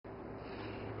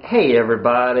Hey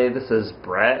everybody, this is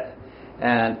Brett,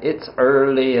 and it's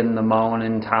early in the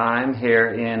morning time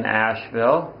here in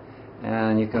Asheville,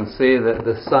 and you can see that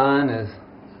the sun is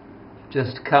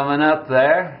just coming up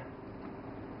there,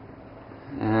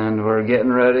 and we're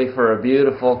getting ready for a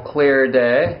beautiful clear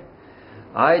day.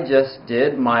 I just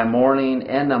did my morning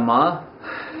enema.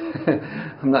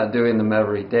 I'm not doing them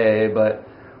every day, but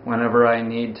whenever I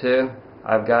need to,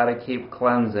 I've got to keep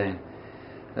cleansing.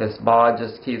 This body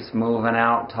just keeps moving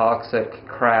out toxic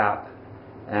crap,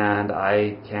 and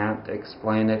I can't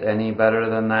explain it any better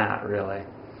than that, really.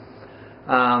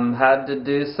 Had to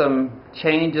do some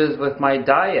changes with my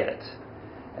diet,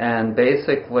 and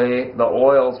basically the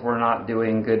oils were not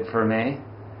doing good for me.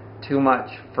 Too much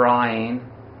frying,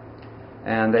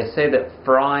 and they say that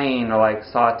frying, or like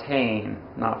sauteing,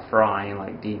 not frying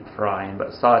like deep frying, but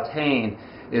sauteing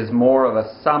is more of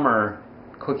a summer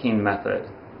cooking method.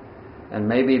 And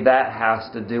maybe that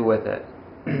has to do with it.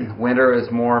 Winter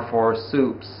is more for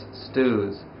soups,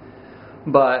 stews.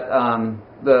 But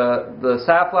the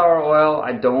safflower oil,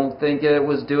 I don't think it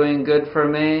was doing good for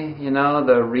me. You know,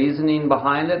 the reasoning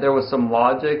behind it, there was some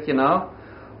logic, you know,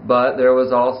 but there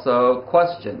was also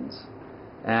questions.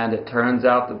 And it turns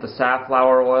out that the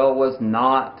safflower oil was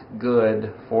not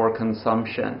good for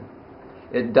consumption.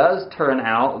 It does turn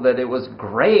out that it was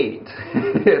great.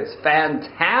 It's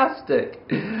fantastic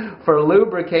for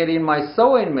lubricating my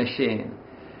sewing machine.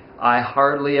 I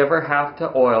hardly ever have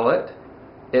to oil it.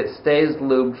 It stays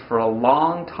lubed for a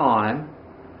long time,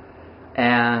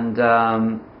 and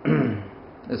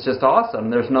it's just awesome.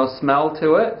 There's no smell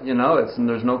to it, you know.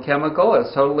 There's no chemical.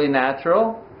 It's totally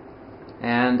natural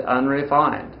and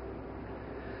unrefined.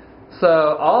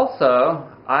 So also,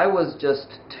 I was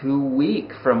just too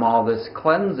weak from all this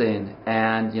cleansing,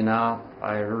 and you know,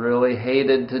 I really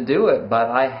hated to do it, but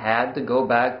I had to go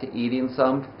back to eating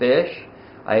some fish.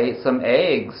 I ate some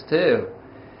eggs too,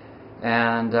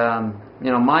 and you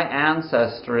know, my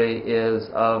ancestry is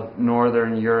of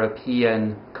Northern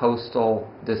European coastal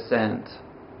descent,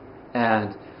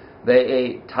 and they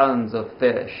ate tons of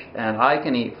fish, and I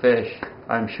can eat fish,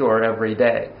 I'm sure, every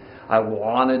day. I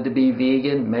wanted to be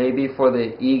vegan, maybe for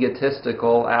the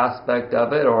egotistical aspect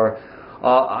of it, or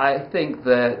I think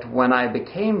that when I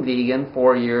became vegan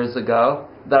 4 years ago,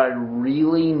 that I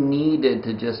really needed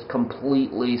to just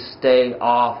completely stay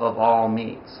off of all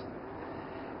meats.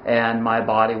 And my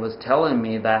body was telling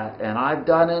me that, and I've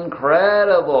done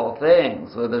incredible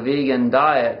things with a vegan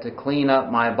diet to clean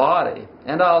up my body.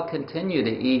 And I'll continue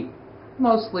to eat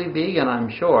mostly vegan, I'm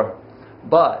sure.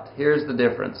 But here's the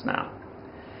difference now.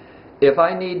 If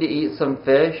I need to eat some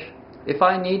fish, if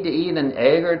I need to eat an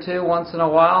egg or two once in a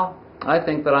while, I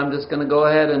think that I'm just going to go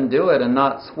ahead and do it and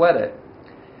not sweat it.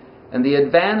 And the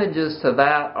advantages to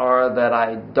that are that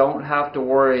I don't have to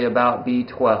worry about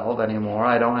B12 anymore.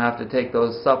 I don't have to take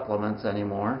those supplements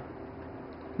anymore.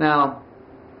 Now,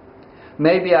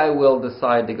 maybe I will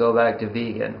decide to go back to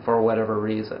vegan for whatever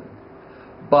reason.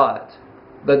 But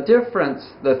the difference,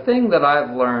 the thing that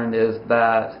I've learned is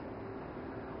that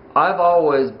I've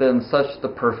always been such the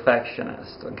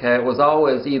perfectionist, okay? It was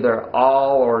always either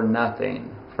all or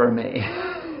nothing for me.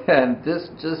 And this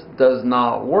just does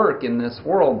not work in this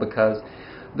world, because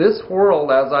this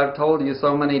world, as I've told you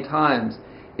so many times,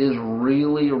 is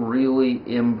really, really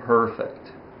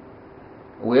imperfect.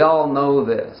 We all know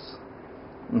this.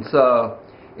 And so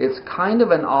it's kind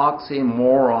of an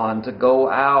oxymoron to go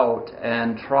out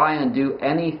and try and do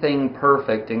anything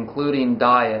perfect, including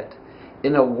diet,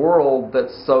 in a world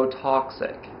that's so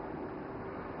toxic.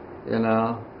 You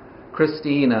know,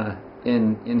 Christina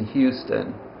in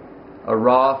Houston, a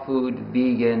raw food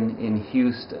vegan in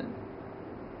Houston.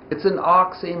 It's an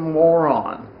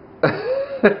oxymoron.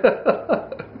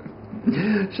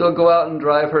 She'll go out and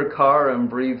drive her car and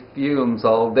breathe fumes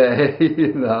all day,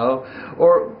 you know.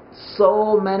 Or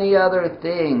so many other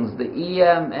things. The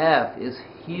EMF is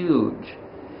huge.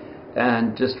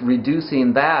 And just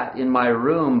reducing that in my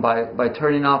room by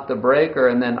turning off the breaker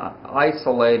and then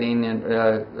isolating,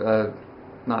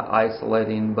 not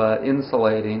isolating, but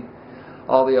insulating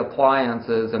all the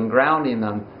appliances and grounding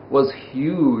them was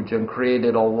huge and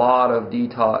created a lot of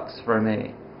detox for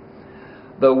me.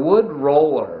 The wood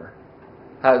roller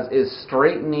is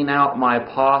straightening out my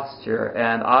posture,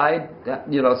 and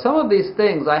you know, some of these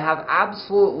things I have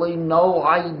absolutely no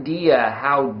idea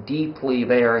how deeply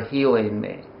they are healing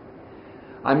me.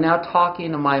 I'm now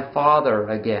talking to my father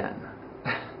again.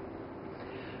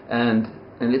 and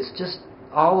it's just,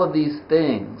 all of these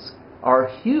things are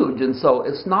huge. And so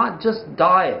it's not just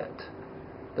diet.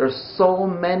 There's so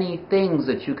many things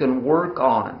that you can work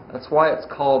on. That's why it's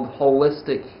called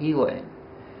holistic healing.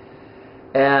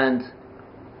 And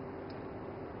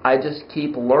I just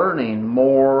keep learning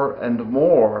more and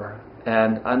more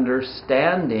and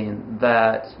understanding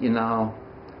that,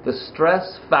 the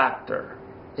stress factor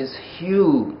is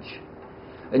huge.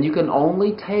 And you can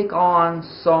only take on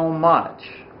so much.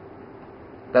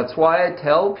 That's why I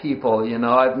tell people,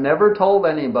 I've never told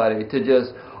anybody to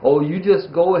just, you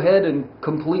just go ahead and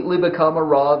completely become a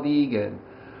raw vegan.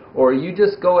 Or you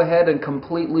just go ahead and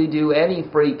completely do any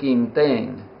freaking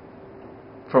thing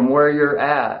from where you're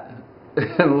at.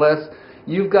 Unless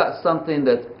you've got something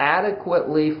that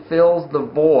adequately fills the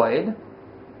void,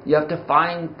 you have to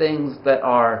find things that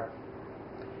are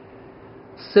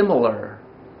similar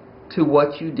to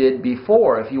what you did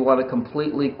before if you want to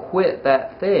completely quit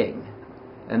that thing.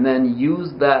 And then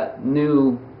use that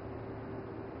new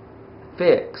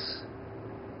fix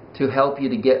to help you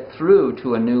to get through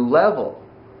to a new level.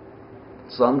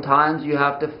 Sometimes you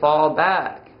have to fall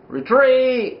back.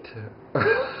 Retreat!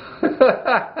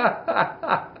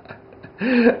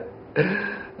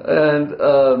 And,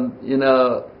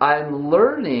 I'm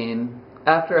learning,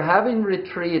 after having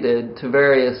retreated to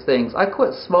various things, I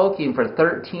quit smoking for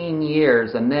 13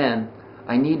 years and then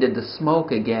I needed to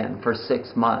smoke again for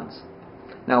 6 months.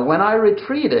 Now, when I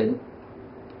retreated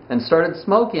and started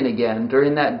smoking again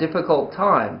during that difficult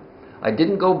time, I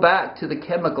didn't go back to the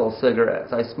chemical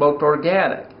cigarettes. I smoked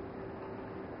organic,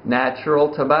 natural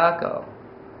tobacco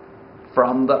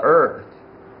from the earth,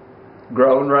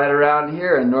 grown right around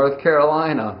here in North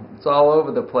Carolina. It's all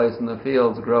over the place in the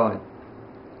fields growing.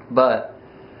 But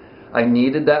I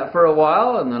needed that for a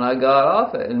while and then I got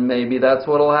off it. And maybe that's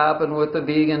what will happen with the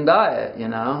vegan diet,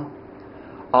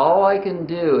 All I can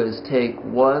do is take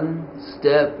one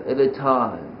step at a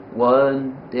time,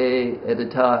 one day at a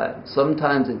time.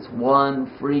 Sometimes it's one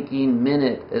freaking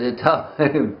minute at a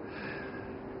time.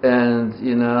 And,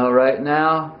 right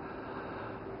now,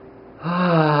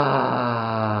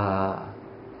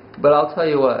 but I'll tell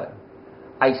you what,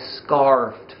 I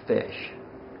scarfed fish.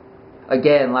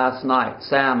 Again, last night,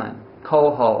 salmon,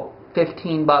 coho,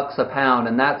 $15 a pound,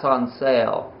 and that's on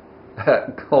sale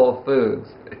at Whole Foods.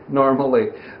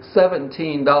 Normally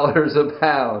 $17 a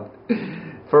pound.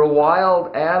 For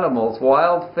wild animals,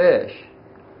 wild fish,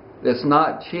 it's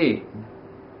not cheap.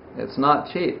 It's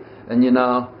not cheap. And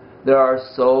there are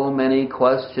so many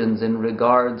questions in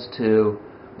regards to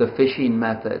the fishing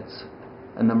methods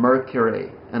and the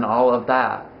mercury and all of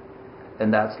that.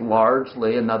 And that's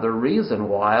largely another reason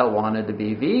why I wanted to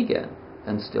be vegan,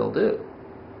 and still do.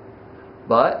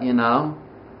 But,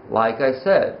 like I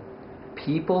said,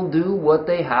 people do what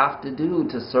they have to do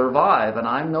to survive, and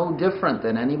I'm no different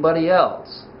than anybody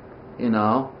else.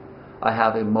 I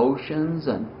have emotions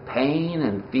and pain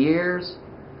and fears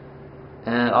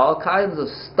and all kinds of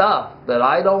stuff that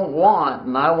I don't want,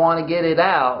 and I want to get it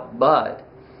out, but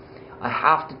I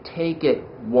have to take it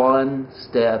one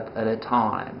step at a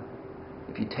time.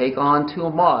 If you take on too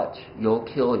much, you'll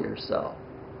kill yourself.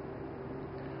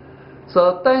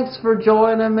 So thanks for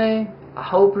joining me. I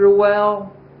hope you're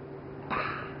well.